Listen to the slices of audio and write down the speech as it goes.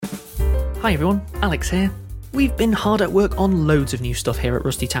Hi everyone, Alex here. We've been hard at work on loads of new stuff here at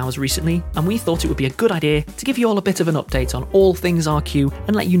Rusty Towers recently, and we thought it would be a good idea to give you all a bit of an update on all things RQ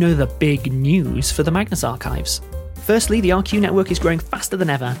and let you know the big news for the Magnus archives. Firstly, the RQ network is growing faster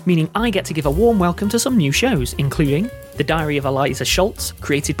than ever, meaning I get to give a warm welcome to some new shows, including The Diary of Eliza Schultz,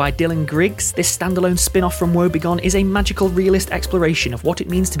 created by Dylan Griggs. This standalone spin-off from Woebegone is a magical realist exploration of what it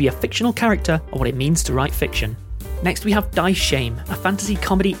means to be a fictional character or what it means to write fiction. Next we have Dice Shame, a fantasy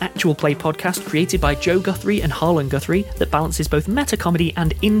comedy actual play podcast created by Joe Guthrie and Harlan Guthrie that balances both meta-comedy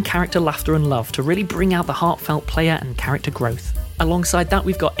and in-character laughter and love to really bring out the heartfelt player and character growth. Alongside that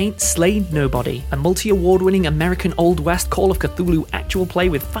we've got Ain't Slayed Nobody, a multi-award-winning American Old West Call of Cthulhu actual play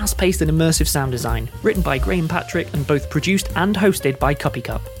with fast-paced and immersive sound design, written by Graham Patrick and both produced and hosted by Cuppy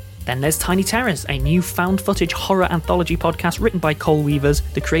Cup. Then there's Tiny Terrors, a new found-footage horror anthology podcast written by Cole Weavers,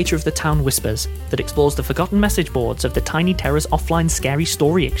 the creator of The Town Whispers, that explores the forgotten message boards of the Tiny Terrors offline scary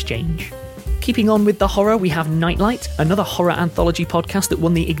story exchange. Keeping on with the horror, we have Nightlight, another horror anthology podcast that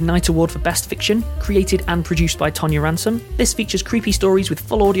won the Ignite Award for Best Fiction, created and produced by Tonya Ransom. This features creepy stories with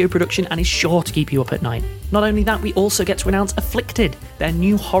full audio production and is sure to keep you up at night. Not only that, we also get to announce Afflicted, their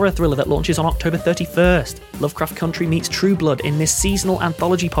new horror thriller that launches on October 31st. Lovecraft Country meets True Blood in this seasonal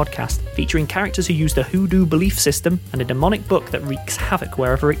anthology podcast, featuring characters who use the hoodoo belief system and a demonic book that wreaks havoc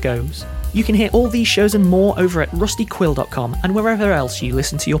wherever it goes. You can hear all these shows and more over at rustyquill.com and wherever else you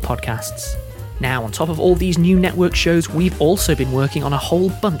listen to your podcasts. Now, on top of all these new network shows, we've also been working on a whole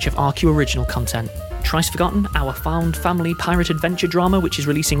bunch of RQ original content. Thrice Forgotten, our found family pirate adventure drama which is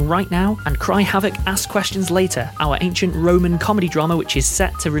releasing right now, and Cry Havoc, Ask Questions Later, our ancient Roman comedy drama which is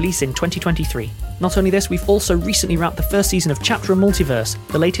set to release in 2023. Not only this, we've also recently wrapped the first season of Chapter and Multiverse,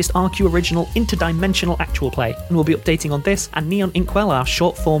 the latest RQ original interdimensional actual play, and we'll be updating on this and Neon Inkwell, our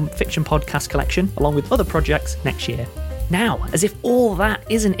short-form fiction podcast collection, along with other projects next year. Now, as if all that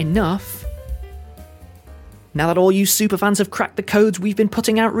isn't enough, now that all you superfans have cracked the codes we've been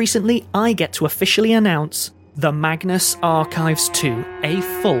putting out recently, I get to officially announce The Magnus Archives 2, a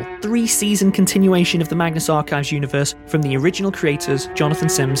full 3-season continuation of the Magnus Archives universe from the original creators, Jonathan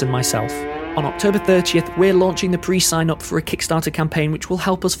Sims and myself. On October 30th, we're launching the pre-sign-up for a Kickstarter campaign which will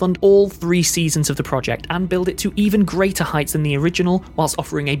help us fund all 3 seasons of the project and build it to even greater heights than the original, whilst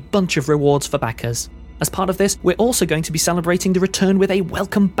offering a bunch of rewards for backers. As part of this, we're also going to be celebrating the return with a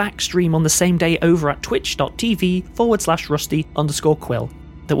welcome back stream on the same day over at twitch.tv/rusty_quill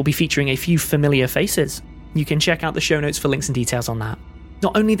that will be featuring a few familiar faces. You can check out the show notes for links and details on that.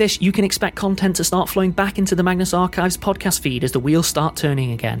 Not only this, you can expect content to start flowing back into the Magnus Archives podcast feed as the wheels start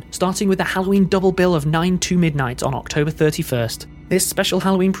turning again, starting with a Halloween double bill of 9 to midnight on October 31st. This special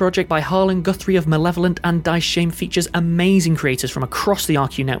Halloween project by Harlan Guthrie of Malevolent and Dice Shame features amazing creators from across the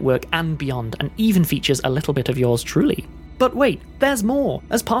RQ network and beyond, and even features a little bit of yours truly. But wait, there's more!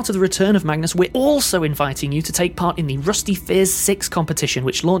 As part of the return of Magnus, we're also inviting you to take part in the Rusty Fears 6 competition,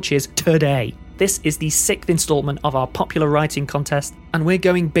 which launches today. This is the 6th installment of our popular writing contest, and we're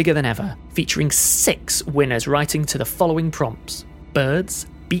going bigger than ever, featuring 6 winners writing to the following prompts: birds,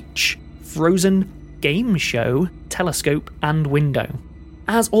 beach, frozen, game show, telescope, and window.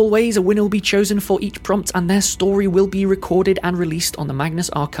 As always, a winner will be chosen for each prompt and their story will be recorded and released on the Magnus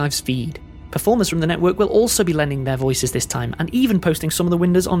Archives feed. Performers from the network will also be lending their voices this time and even posting some of the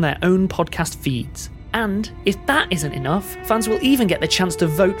winners on their own podcast feeds. And if that isn't enough, fans will even get the chance to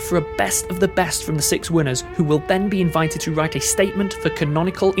vote for a best of the best from the 6 winners, who will then be invited to write a statement for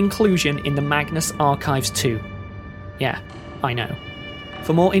canonical inclusion in the Magnus Archives 2. Yeah, I know.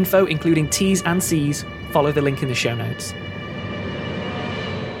 For more info, including T's and C's, follow the link in the show notes.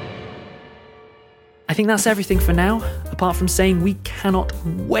 I think that's everything for now, apart from saying we cannot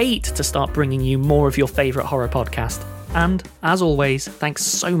wait to start bringing you more of your favourite horror podcast. And, as always, thanks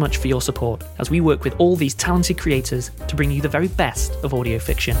so much for your support as we work with all these talented creators to bring you the very best of audio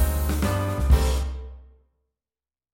fiction.